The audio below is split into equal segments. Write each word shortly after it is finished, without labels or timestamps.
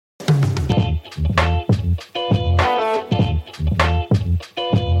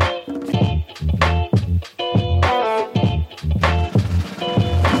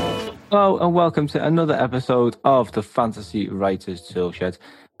and welcome to another episode of the Fantasy Writers Toolshed.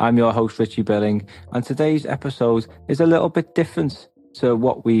 I'm your host, Richie Billing, and today's episode is a little bit different to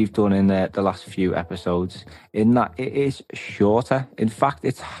what we've done in the last few episodes, in that it is shorter. In fact,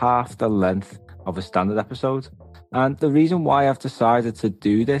 it's half the length of a standard episode. And the reason why I've decided to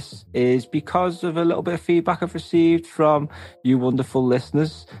do this is because of a little bit of feedback I've received from you wonderful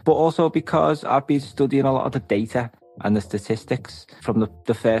listeners, but also because I've been studying a lot of the data and the statistics from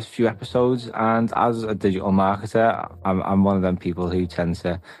the first few episodes. And as a digital marketer, I'm one of them people who tend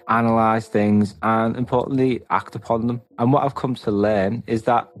to analyze things and, importantly, act upon them. And what I've come to learn is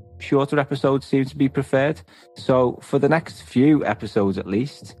that shorter episodes seem to be preferred. So for the next few episodes, at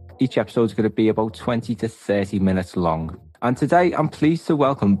least, each episode is going to be about 20 to 30 minutes long. And today I'm pleased to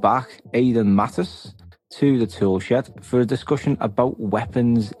welcome back Aidan Mattis to the Toolshed for a discussion about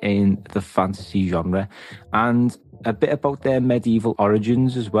weapons in the fantasy genre and a bit about their medieval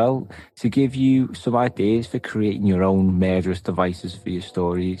origins as well, to give you some ideas for creating your own murderous devices for your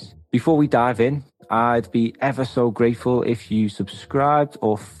stories. Before we dive in, I'd be ever so grateful if you subscribed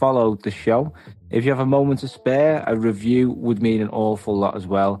or followed the show. If you have a moment to spare, a review would mean an awful lot as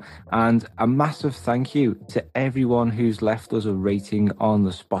well. And a massive thank you to everyone who's left us a rating on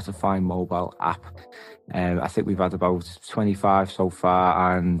the Spotify mobile app. I think we've had about 25 so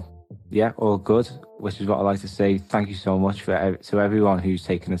far, and yeah, all good, which is what I like to say. Thank you so much to everyone who's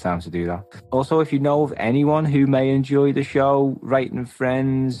taken the time to do that. Also, if you know of anyone who may enjoy the show, writing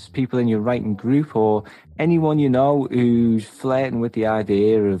friends, people in your writing group, or anyone you know who's flirting with the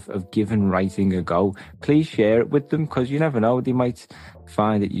idea of giving writing a go, please share it with them, because you never know, they might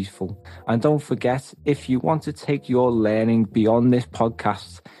find it useful. And don't forget, if you want to take your learning beyond this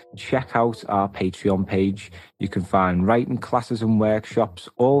podcast, check out our Patreon page. You can find writing classes and workshops,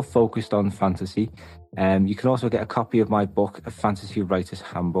 all focused on fantasy. You can also get a copy of my book, A Fantasy Writer's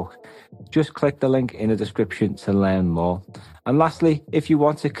Handbook. Just click the link in the description to learn more. And lastly, if you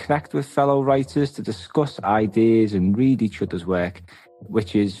want to connect with fellow writers to discuss ideas and read each other's work,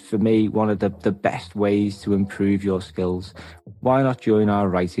 which is, for me, one of the best ways to improve your skills, why not join our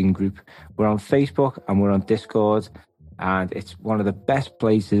writing group? We're on Facebook and we're on Discord, and it's one of the best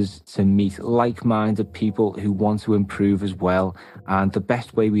places to meet like-minded people who want to improve as well. And the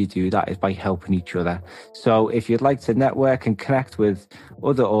best way we do that is by helping each other. So if you'd like to network and connect with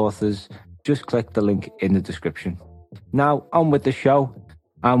other authors, just click the link in the description. Now, on with the show.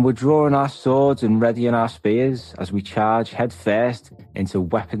 And we're drawing our swords and readying our spears as we charge headfirst into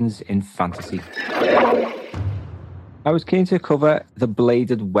weapons in fantasy. I was keen to cover the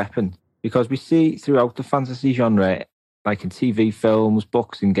bladed weapon, because we see throughout the fantasy genre, like in TV, films,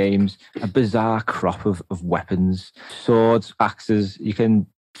 books and games, a bizarre crop of weapons, swords, axes. You can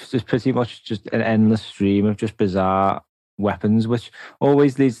just pretty much just an endless stream of just bizarre weapons, which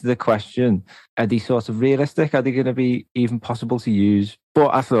always leads to the question, are these sort of realistic? Are they going to be even possible to use?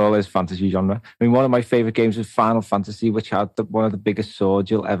 But after all, it's fantasy genre. I mean, one of my favorite games was Final Fantasy, which had one of the biggest swords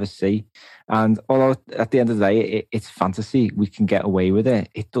you'll ever see. And although at the end of the day, it's fantasy, we can get away with it.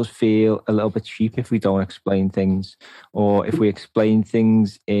 It does feel a little bit cheap if we don't explain things, or if we explain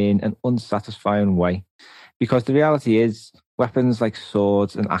things in an unsatisfying way. Because the reality is, weapons like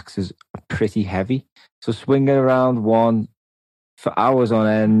swords and axes are pretty heavy. So swinging around one for hours on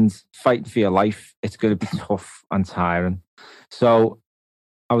end, fighting for your life, it's going to be tough and tiring. So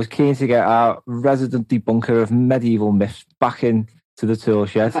I was keen to get our resident debunker of medieval myths back in to the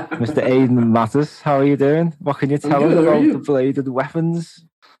Toolshed, Mr. Aidan Mattis. How are you doing? What can you tell us about the bladed weapons?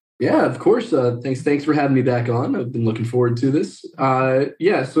 Yeah, of course. Thanks for having me back on. I've been looking forward to this.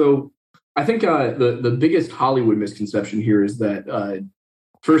 So I think the biggest Hollywood misconception here is that,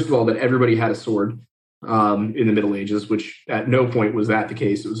 first of all, that everybody had a sword in the Middle Ages, which at no point was that the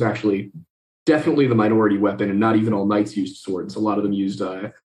case. It was actually definitely the minority weapon, and not even all knights used swords. A lot of them used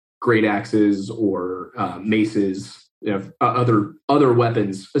great axes or maces, other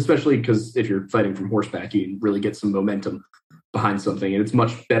weapons, especially because if you're fighting from horseback, you can really get some momentum behind something. And it's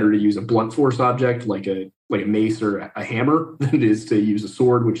much better to use a blunt force object like a mace or a hammer than it is to use a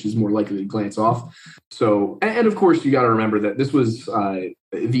sword, which is more likely to glance off. So, and of course, you got to remember that this was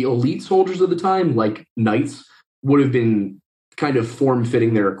the elite soldiers of the time, like knights, would have been kind of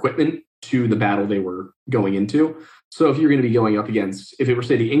form-fitting their equipment to the battle they were going into. So if you're going to be going up against, if it were,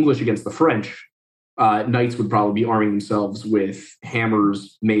 say, the English against the French, knights would probably be arming themselves with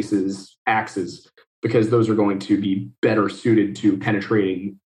hammers, maces, axes, because those are going to be better suited to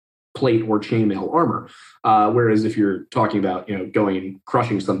penetrating plate or chainmail armor. Whereas if you're talking about, going and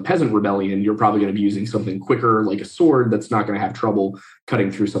crushing some peasant rebellion, you're probably going to be using something quicker, like a sword, that's not going to have trouble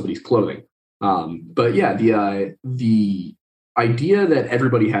cutting through somebody's clothing. But yeah, the idea that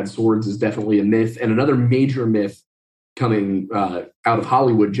everybody had swords is definitely a myth. And another major myth coming out of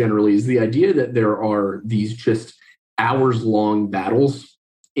Hollywood generally is the idea that there are these just hours-long battles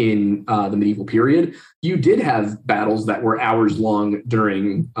in the medieval period. You did have battles that were hours long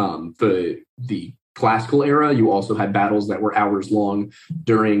during the classical era. You also had battles that were hours long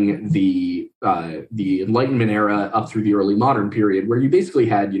during the Enlightenment era up through the early modern period, where you basically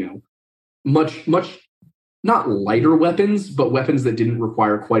had, much not lighter weapons, but weapons that didn't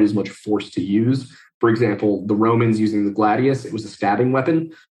require quite as much force to use. For example, the Romans using the gladius, it was a stabbing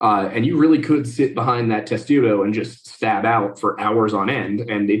weapon. And you really could sit behind that testudo and just stab out for hours on end.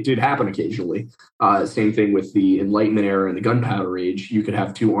 And it did happen occasionally. Same thing with the Enlightenment era and the Gunpowder Age. You could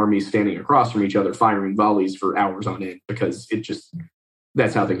have two armies standing across from each other firing volleys for hours on end because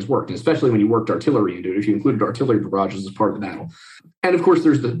that's how things worked. And especially when you worked artillery into it, if you included artillery barrages as part of the battle. And of course,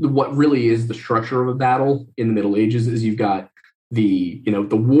 there's what really is the structure of a battle in the Middle Ages is you've got the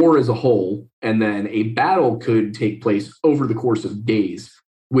war as a whole, and then a battle could take place over the course of days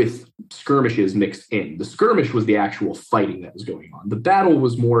with skirmishes mixed in. The skirmish was the actual fighting that was going on. The battle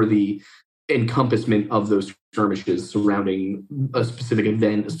was more the encompassment of those skirmishes surrounding a specific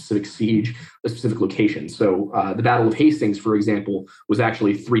event, a specific siege, a specific location. So the Battle of Hastings, for example, was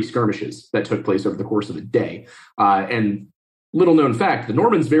actually 3 skirmishes that took place over the course of a day. And little known fact, the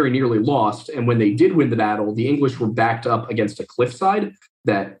Normans very nearly lost. And when they did win the battle, the English were backed up against a cliffside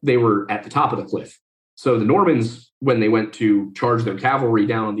that they were at the top of the cliff. So the Normans, when they went to charge their cavalry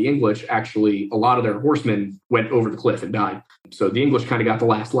down on the English, actually, a lot of their horsemen went over the cliff and died. So the English kind of got the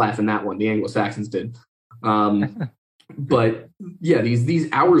last laugh in that one. The Anglo-Saxons did. But yeah, these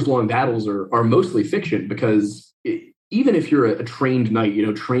hours-long battles are mostly fiction because even if you're a trained knight,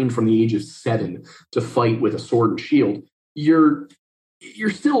 trained from the age of 7 to fight with a sword and shield, you're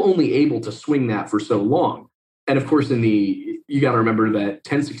still only able to swing that for so long. And of course, you got to remember that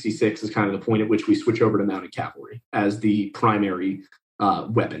 1066 is kind of the point at which we switch over to mounted cavalry as the primary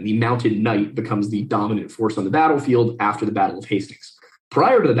weapon. The mounted knight becomes the dominant force on the battlefield after the Battle of Hastings.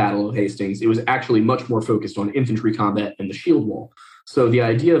 Prior to the Battle of Hastings, it was actually much more focused on infantry combat and the shield wall. So the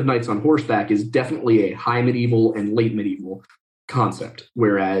idea of knights on horseback is definitely a high medieval and late medieval concept,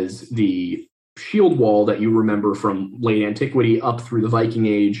 whereas the shield wall that you remember from late antiquity up through the Viking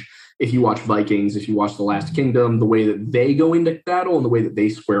Age, if you watch Vikings, if you watch The Last Kingdom, the way that they go into battle and the way that they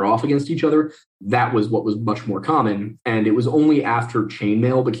square off against each other, that was what was much more common. And it was only after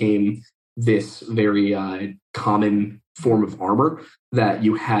chainmail became this very common form of armor that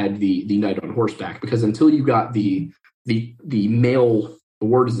you had the knight on horseback. Because until you got the mail, the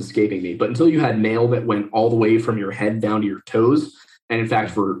word is escaping me, but until you had mail that went all the way from your head down to your toes, and in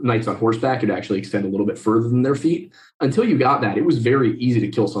fact, for knights on horseback, it actually extend a little bit further than their feet. Until you got that, it was very easy to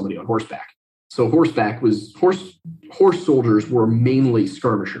kill somebody on horseback. So horse soldiers were mainly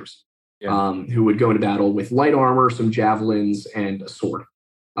skirmishers who would go into battle with light armor, some javelins, and a sword,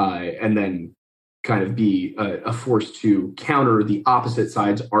 and then kind of be a force to counter the opposite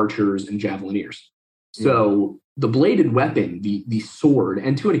side's archers and javelineers. So the bladed weapon, the sword,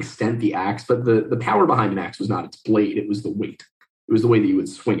 and to an extent the axe, but the power behind an axe was not its blade, it was the weight. It was the way that you would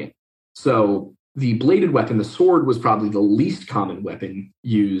swing it. So the bladed weapon, the sword, was probably the least common weapon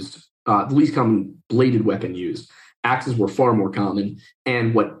used, the least common bladed weapon used. Axes were far more common.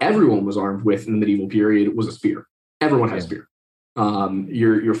 And what everyone was armed with in the medieval period was a spear. Everyone had a spear.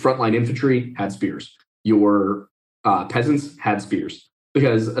 Your frontline infantry had spears. Your peasants had spears.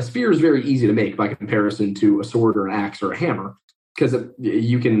 Because a spear is very easy to make by comparison to a sword or an axe or a hammer. Because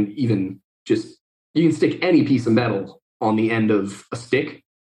you can stick any piece of metal on the end of a stick,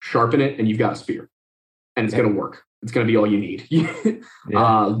 sharpen it, and you've got a spear. And it's going to work. It's going to be all you need.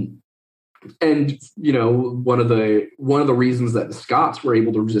 And, one of the reasons that the Scots were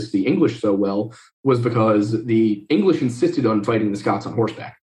able to resist the English so well was because the English insisted on fighting the Scots on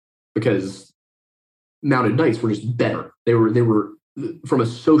horseback because mounted knights were just better. They were from a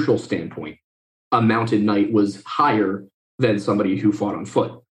social standpoint, a mounted knight was higher than somebody who fought on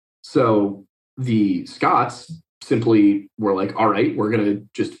foot. So the Scots simply were like, all right, we're going to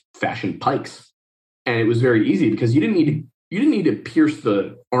just fashion pikes. And it was very easy because you didn't need to pierce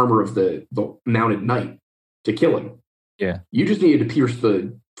the armor of the mounted knight to kill him. Yeah. You just needed to pierce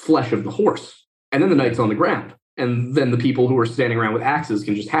the flesh of the horse. And then the knight's on the ground. And then the people who are standing around with axes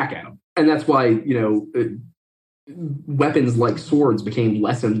can just hack at him. And that's why, weapons like swords became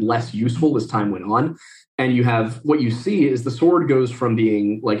less and less useful as time went on. And you have what you see is the sword goes from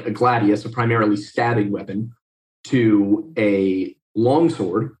being like a gladius, a primarily stabbing weapon, to a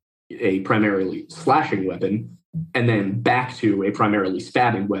longsword, a primarily slashing weapon, and then back to a primarily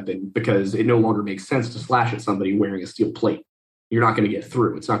stabbing weapon because it no longer makes sense to slash at somebody wearing a steel plate. you're not going to get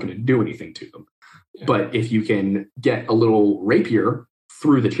through. It's not going to do anything to them. Yeah. But if you can get a little rapier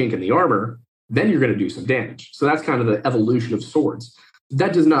through the chink in the armor, then you're going to do some damage. So that's kind of the evolution of swords.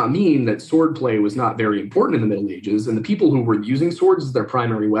 That does not mean that sword play was not very important in the Middle Ages, and the people who were using swords as their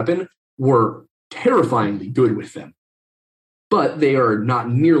primary weapon were terrifyingly good with them. But they are not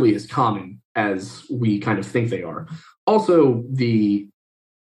nearly as common as we kind of think they are. Also, the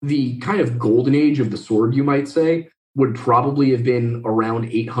kind of golden age of the sword, you might say, would probably have been around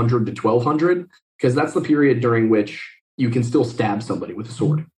 800 to 1200, because that's the period during which you can still stab somebody with a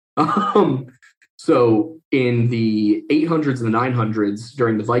sword. So in the 800s and the 900s,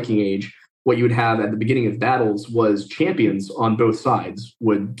 during the Viking Age, what you would have at the beginning of battles was champions on both sides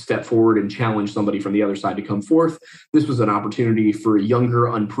would step forward and challenge somebody from the other side to come forth. This was an opportunity for younger,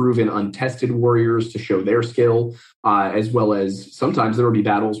 unproven, untested warriors to show their skill, as well as sometimes there would be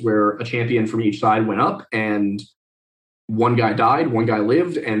battles where a champion from each side went up and one guy died, one guy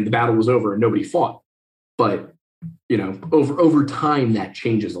lived, and the battle was over and nobody fought. But you know, over time, that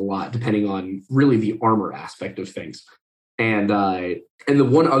changes a lot, depending on really the armor aspect of things. And the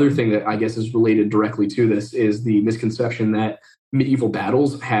one other thing that I guess is related directly to this is the misconception that medieval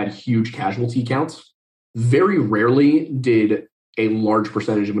battles had huge casualty counts. Very rarely did a large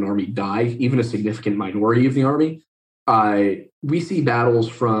percentage of an army die, even a significant minority of the army. We see battles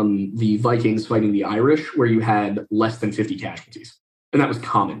from the Vikings fighting the Irish where you had less than 50 casualties. And that was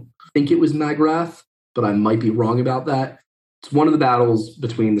common. I think it was Magrath, but I might be wrong about that. It's one of the battles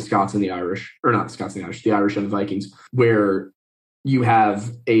between the Scots and the Irish, or not the Scots and the Irish, the Irish and the Vikings, where you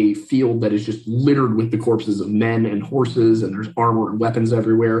have a field that is just littered with the corpses of men and horses, and there's armor and weapons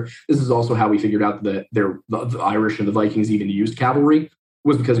everywhere. This is also how we figured out that the Irish and the Vikings even used cavalry,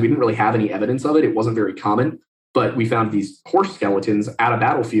 was because we didn't really have any evidence of it. It wasn't very common, but we found these horse skeletons at a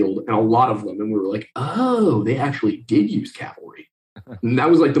battlefield, and a lot of them, and we were like, oh, they actually did use cavalry. And that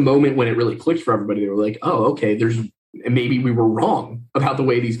was like the moment when it really clicked for everybody. They were like, oh, okay, maybe we were wrong about the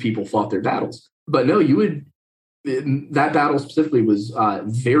way these people fought their battles. But no, that battle specifically was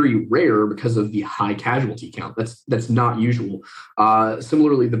very rare because of the high casualty count. That's not usual.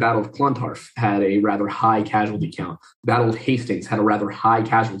 Similarly, the Battle of Clontarf had a rather high casualty count. The Battle of Hastings had a rather high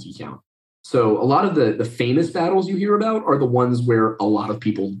casualty count. So a lot of the famous battles you hear about are the ones where a lot of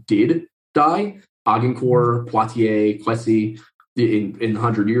people did die. Agincourt, Poitiers, Crécy, in the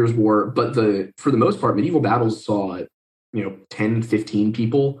 100 Years' War. But for the most part, medieval battles saw 10, 15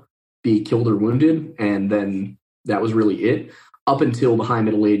 people be killed or wounded, and then that was really it, up until the High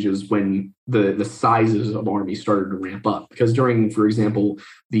Middle Ages, when the sizes of armies started to ramp up. Because during, for example,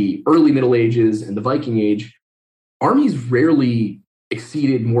 the early Middle Ages and the Viking Age, armies rarely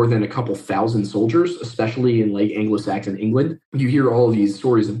exceeded more than a couple thousand soldiers, especially in like Anglo-Saxon England. You hear all of these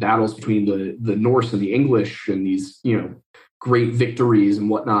stories of battles between the Norse and the English, and these great victories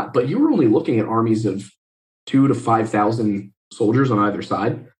and whatnot, but you were only looking at armies of 2,000 to 5,000 soldiers on either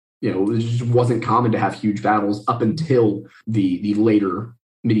side. It just wasn't common to have huge battles up until the later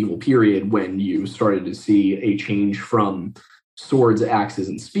medieval period, when you started to see a change from swords, axes,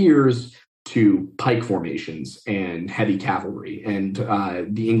 and spears to pike formations and heavy cavalry, and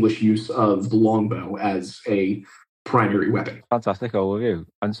the English use of the longbow as a primary weapon. Fantastic overview.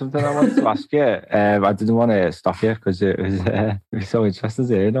 And something I wanted to ask you, I didn't want to stop you because it was so interesting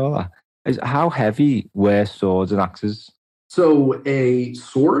to hear all that, is how heavy were swords and axes? So a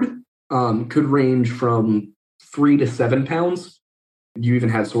sword could range from 3 to 7 pounds. You even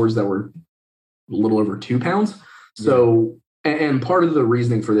had swords that were a little over 2 pounds. So, and part of the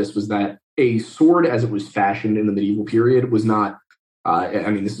reasoning for this was that a sword, as it was fashioned in the medieval period, was not,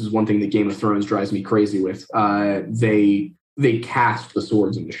 this is one thing that Game of Thrones drives me crazy with. They cast the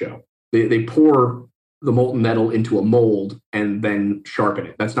swords in the show. They pour the molten metal into a mold and then sharpen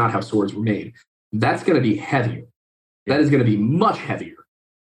it. That's not how swords were made. That's going to be heavier. That is going to be much heavier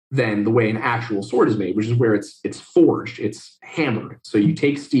than the way an actual sword is made, which is where it's forged, it's hammered. So you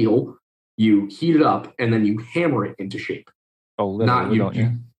take steel, you heat it up, and then you hammer it into shape. Fold it over, don't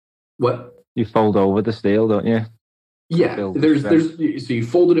you? What? You fold over the steel, don't you? Yeah, so you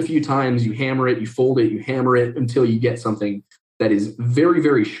fold it a few times, you hammer it, you fold it, you hammer it until you get something that is very,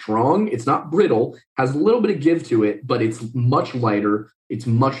 very strong. It's not brittle, has a little bit of give to it, but it's much lighter, it's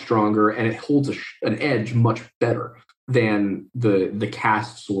much stronger, and it holds an edge much better than the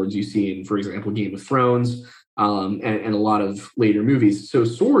cast swords you see in, for example, Game of Thrones, and a lot of later movies. So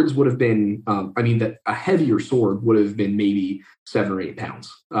swords would have been, a heavier sword would have been maybe 7 or 8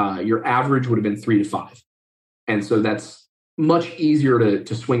 pounds. Your average would have been 3 to 5. And so that's much easier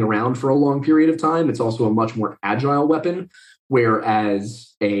to swing around for a long period of time. It's also a much more agile weapon,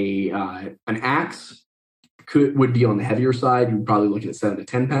 whereas an axe would be on the heavier side. You're probably looking at 7 to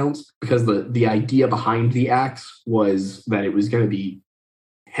 10 pounds, because the idea behind the axe was that it was going to be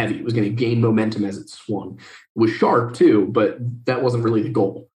heavy. It was going to gain momentum as it swung. It was sharp too, but that wasn't really the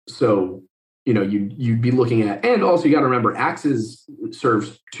goal. So, you'd be looking at, and also you got to remember, axes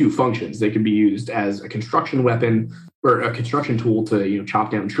serve two functions. They can be used as a construction weapon or a construction tool to,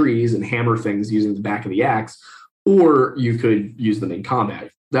 chop down trees and hammer things using the back of the axe, or you could use them in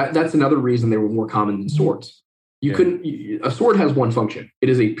combat. That's another reason they were more common than swords. A sword has one function. It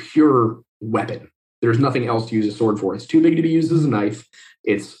is a pure weapon. There's nothing else to use a sword for. It's too big to be used as a knife.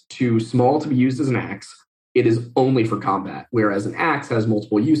 It's too small to be used as an axe. It is only for combat, whereas an axe has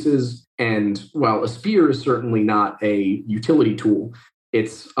multiple uses. And while a spear is certainly not a utility tool,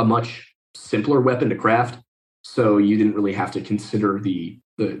 it's a much simpler weapon to craft. So you didn't really have to consider the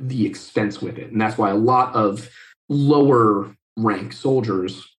expense with it. And that's why a lot of lower rank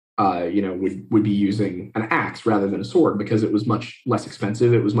soldiers would be using an axe rather than a sword, because it was much less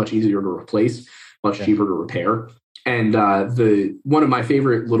expensive. It was much easier to replace, much cheaper to repair. And one of my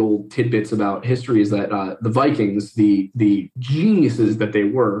favorite little tidbits about history is that the Vikings, the geniuses that they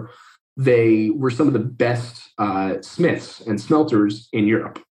were some of the best smiths and smelters in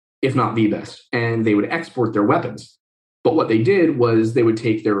Europe, if not the best. And they would export their weapons. But what they did was they would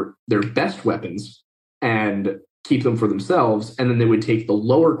take their best weapons and keep them for themselves, and then they would take the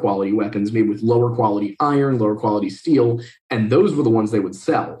lower quality weapons made with lower quality iron, lower quality steel, and those were the ones they would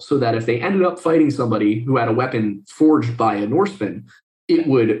sell. So that if they ended up fighting somebody who had a weapon forged by a Norseman, it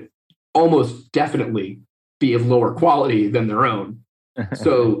would almost definitely be of lower quality than their own.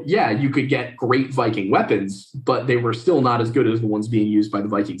 So yeah, you could get great Viking weapons, but they were still not as good as the ones being used by the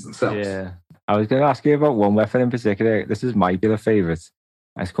Vikings themselves. Yeah, I was going to ask you about one weapon in particular. This is my favorite.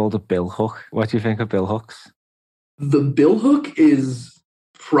 It's called a billhook. What do you think of billhooks? The billhook is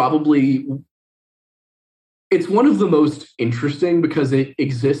probably, it's one of the most interesting because it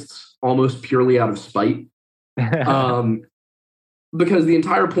exists almost purely out of spite. Because the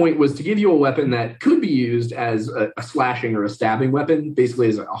entire point was to give you a weapon that could be used as a slashing or a stabbing weapon, basically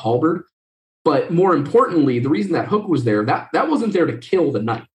as a halberd. But more importantly, the reason that hook was there, that wasn't there to kill the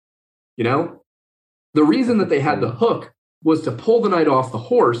knight. The reason that they had the hook was to pull the knight off the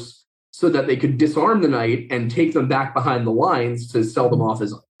horse so that they could disarm the knight and take them back behind the lines to sell them off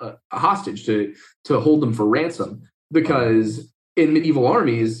as a hostage, to hold them for ransom. Because in medieval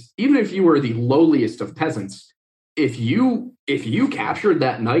armies, even if you were the lowliest of peasants, if you captured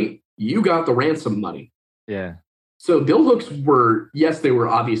that knight, you got the ransom money. Yeah. So billhooks were, yes, they were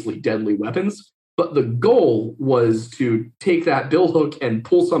obviously deadly weapons, but the goal was to take that billhook and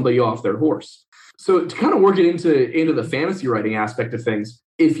pull somebody off their horse. So to kind of work it into the fantasy writing aspect of things,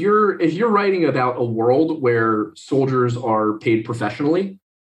 if you're writing about a world where soldiers are paid professionally,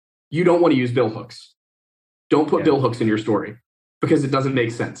 you don't want to use billhooks. Don't put billhooks in your story because it doesn't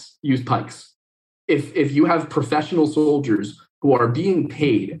make sense. Use pikes. If you have professional soldiers who are being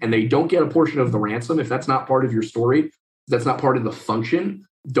paid and they don't get a portion of the ransom, if that's not part of your story, that's not part of the function,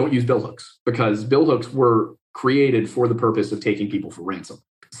 don't use billhooks, because billhooks were created for the purpose of taking people for ransom.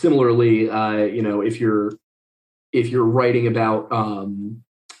 Similarly, if you're writing about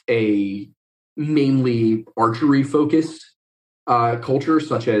a mainly archery focused culture,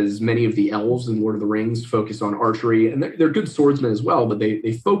 such as many of the elves in Lord of the Rings focus on archery, and they're good swordsmen as well, but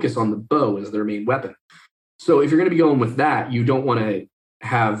they focus on the bow as their main weapon. So if you're going to be going with that, you don't want to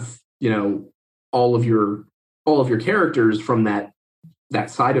have all of your characters from that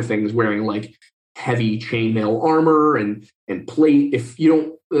side of things wearing like heavy chainmail armor and plate. If you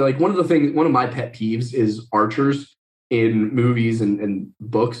don't like, one of my pet peeves is archers in movies and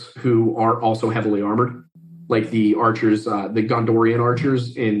books who are also heavily armored, like the archers, the Gondorian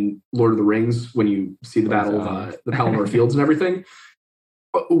archers in Lord of the Rings, when you see the battle of the Pelennor Fields and everything.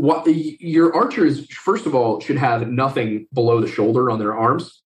 Your archers, first of all, should have nothing below the shoulder on their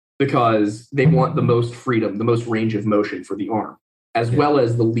arms, because they want the most freedom, the most range of motion for the arm, as well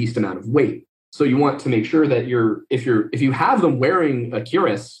as the least amount of weight. So you want to make sure that if you have them wearing a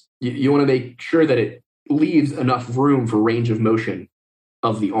cuirass, you want to make sure that it leaves enough room for range of motion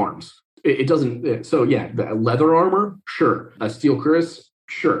of the arms. It doesn't. So yeah, the leather armor, sure. A steel cuirass,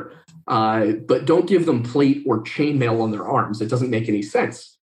 sure. But don't give them plate or chainmail on their arms. It doesn't make any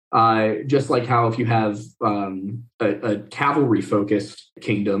sense. Just like how if you have a cavalry-focused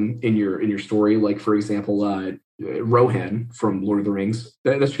kingdom in your story, like for example, Rohan from Lord of the Rings.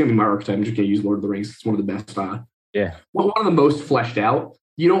 That's going to be my archetype. I'm just going to use Lord of the Rings. It's one of the best. One of the most fleshed out.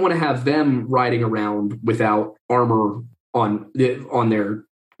 You don't want to have them riding around without armor on their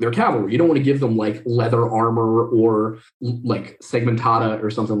cavalry. You don't want to give them like leather armor or like segmentada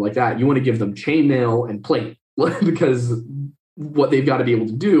or something like that. You want to give them chainmail and plate. because what they've got to be able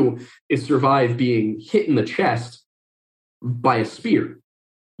to do is survive being hit in the chest by a spear.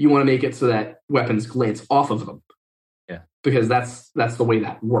 You want to make it so that weapons glance off of them. Yeah. Because that's the way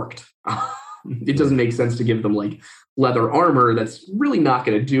that worked. It doesn't make sense to give them like leather armor that's really not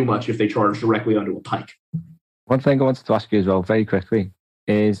going to do much if they charge directly onto a pike. One thing I wanted to ask you as well, very quickly,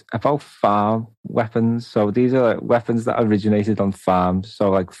 is about farm weapons. So these are like weapons that originated on farms. So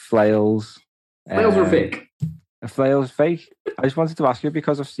like flails. Flails are fake. A flail's fake. I just wanted to ask you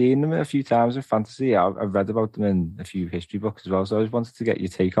because I've seen them a few times in fantasy. I've read about them in a few history books as well. So I just wanted to get your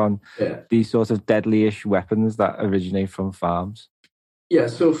take on these sorts of deadly-ish weapons that originate from farms. Yeah,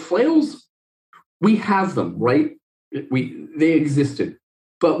 so flails, we have them, right? They existed,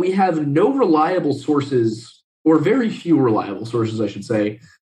 but we have no reliable sources, or very few reliable sources, I should say,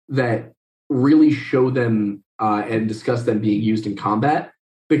 that really show them and discuss them being used in combat.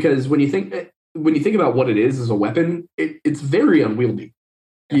 Because when you think about what it is as a weapon, it's very unwieldy.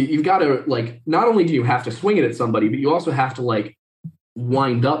 You've got to, like, not only do you have to swing it at somebody, but you also have to, like,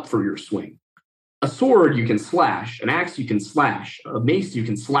 wind up for your swing. A sword you can slash, an axe you can slash, a mace you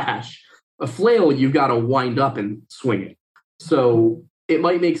can slash. A flail you've got to wind up and swing it. So it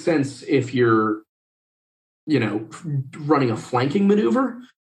might make sense if you're, running a flanking maneuver,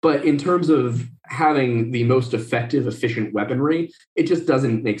 but in terms of having the most effective, efficient weaponry, it just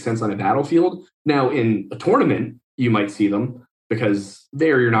doesn't make sense on a battlefield. Now, in a tournament, you might see them because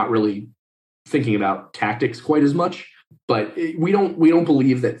there you're not really thinking about tactics quite as much. But we don't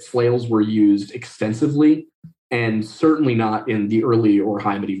believe that flails were used extensively, and certainly not in the early or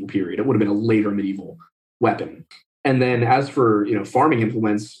high medieval period. It would have been a later medieval weapon. And then as for farming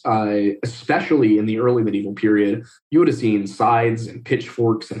implements, especially in the early medieval period, you would have seen scythes and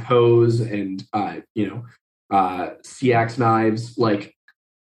pitchforks and hoes and sea-axe knives. Like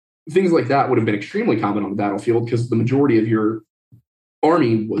things like that would have been extremely common on the battlefield because the majority of your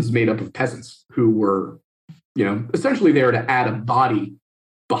army was made up of peasants who were essentially there to add a body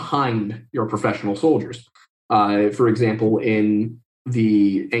behind your professional soldiers. For example, in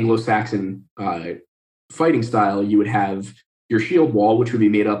the Anglo-Saxon fighting style, you would have your shield wall, which would be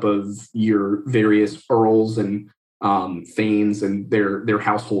made up of your various earls and thanes and their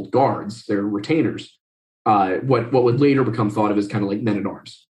household guards, their retainers. What would later become thought of as kind of like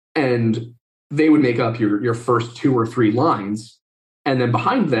men-at-arms. And they would make up your first 2 or 3 lines. And then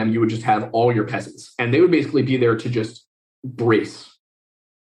behind them, you would just have all your peasants. And they would basically be there to just brace.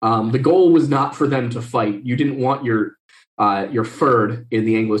 The goal was not for them to fight. You didn't want your fyrd in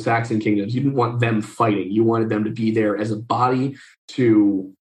the Anglo-Saxon kingdoms. You didn't want them fighting. You wanted them to be there as a body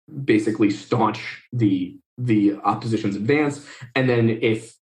to basically staunch the opposition's advance. And then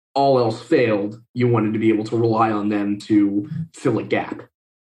if all else failed, you wanted to be able to rely on them to fill a gap.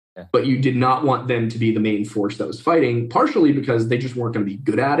 Yeah. But you did not want them to be the main force that was fighting, partially because they just weren't going to be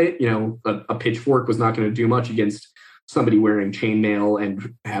good at it. A pitchfork was not going to do much against somebody wearing chainmail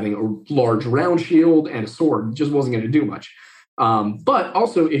and having a large round shield and a sword. It just wasn't going to do much. But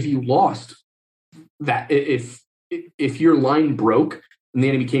also, if you lost that, if your line broke and the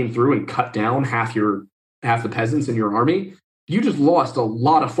enemy came through and cut down half the peasants in your army, you just lost a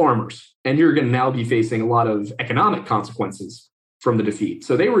lot of farmers, and you're going to now be facing a lot of economic consequences from the defeat.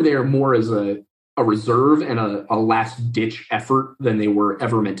 So they were there more as a reserve and a last-ditch effort than they were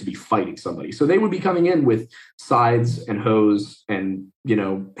ever meant to be fighting somebody. So they would be coming in with scythes and hoes and,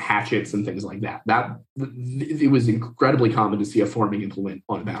 hatchets and things like that. It was incredibly common to see a farming implement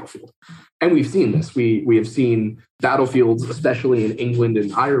on a battlefield. And we've seen this. We have seen battlefields, especially in England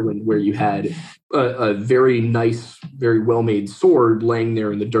and Ireland, where you had a very nice, very well-made sword laying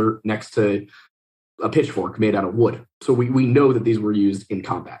there in the dirt next to a pitchfork made out of wood. So we know that these were used in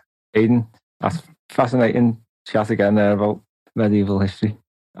combat. Aidan, that's fascinating chat again there about medieval history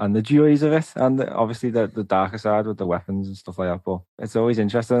and the joys of it, and obviously the darker side with the weapons and stuff like that. But it's always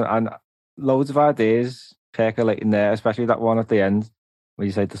interesting, and loads of ideas percolating there, especially that one at the end where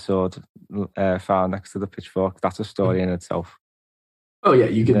you say the sword found next to the pitchfork. That's a story in itself. Oh yeah,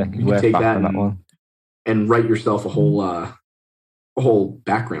 you can take that one and write yourself a whole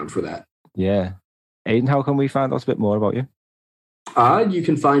background for that. Yeah. Aidan, how can we find out a bit more about you? You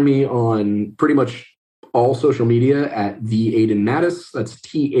can find me on pretty much all social media at the Aidan Mattis. That's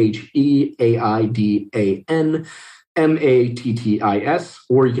TheAidanMattis,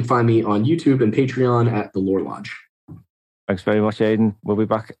 or you can find me on YouTube and Patreon at The Lore Lodge. Thanks very much, Aidan. We'll be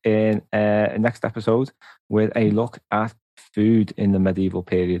back in next episode with a look at food in the medieval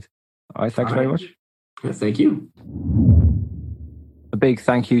period. All right, thanks very much. Yeah, thank you. A big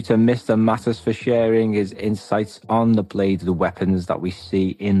thank you to Mr. Matters for sharing his insights on the bladed weapons that we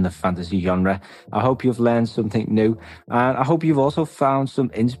see in the fantasy genre. I hope you've learned something new, and I hope you've also found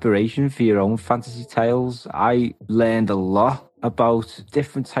some inspiration for your own fantasy tales. I learned a lot about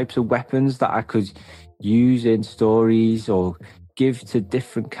different types of weapons that I could use in stories or give to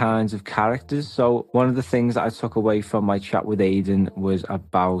different kinds of characters. So one of the things that I took away from my chat with Aidan was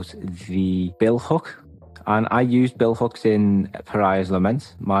about the billhook. And I used billhooks in Pariah's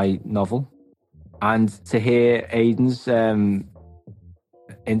Lament, my novel. And to hear Aidan's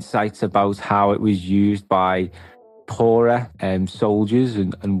insights about how it was used by poorer soldiers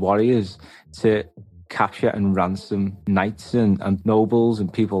and warriors to capture and ransom knights and nobles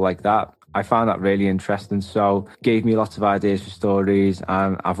and people like that, I found that really interesting. So gave me lots of ideas for stories,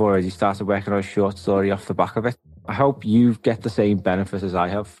 and I've already started working on a short story off the back of it. I hope you get the same benefit as I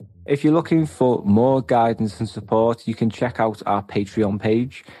have. If you're looking for more guidance and support, you can check out our Patreon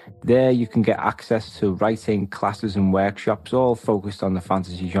page. There you can get access to writing classes and workshops, all focused on the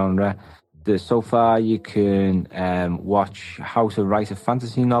fantasy genre. So far, you can watch how to write a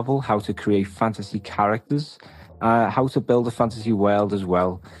fantasy novel, how to create fantasy characters, how to build a fantasy world as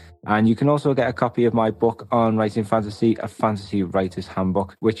well. And you can also get a copy of my book on writing fantasy, A Fantasy Writer's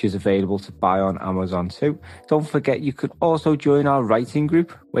Handbook, which is available to buy on Amazon too. Don't forget, you can also join our writing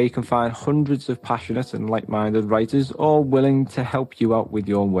group, where you can find hundreds of passionate and like-minded writers, all willing to help you out with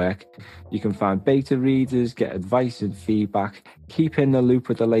your work. You can find beta readers, get advice and feedback, keep in the loop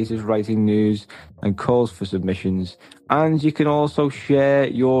with the latest writing news and calls for submissions. And you can also share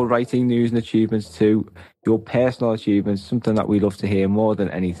your writing news and achievements too, your personal achievements, something that we love to hear more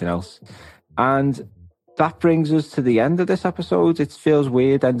than anything else. And that brings us to the end of this episode. It feels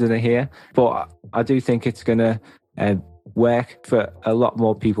weird ending it here, but I do think it's going to work for a lot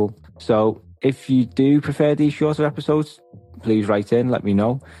more people. So if you do prefer these shorter episodes, please write in, let me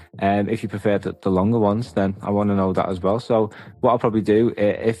know. If you prefer the longer ones, then I want to know that as well. So what I'll probably do,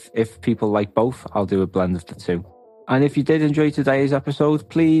 if people like both, I'll do a blend of the two. And if you did enjoy today's episode,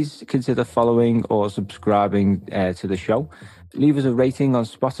 please consider following or subscribing to the show. Leave us a rating on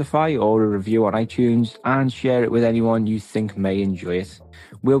Spotify or a review on iTunes, and share it with anyone you think may enjoy it.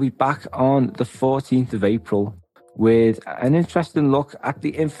 We'll be back on the 14th of April with an interesting look at the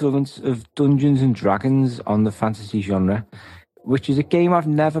influence of Dungeons and Dragons on the fantasy genre, which is a game I've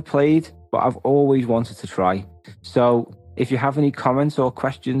never played, but I've always wanted to try. So if you have any comments or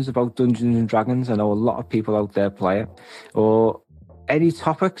questions about Dungeons and Dragons, I know a lot of people out there play it, or any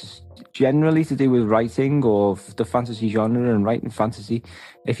topics generally to do with writing or the fantasy genre and writing fantasy,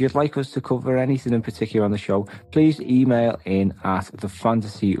 if you'd like us to cover anything in particular on the show, please email in at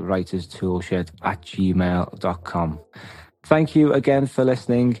thefantasywriterstoolshed@gmail.com. Thank you again for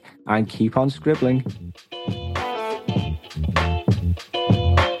listening, and keep on scribbling.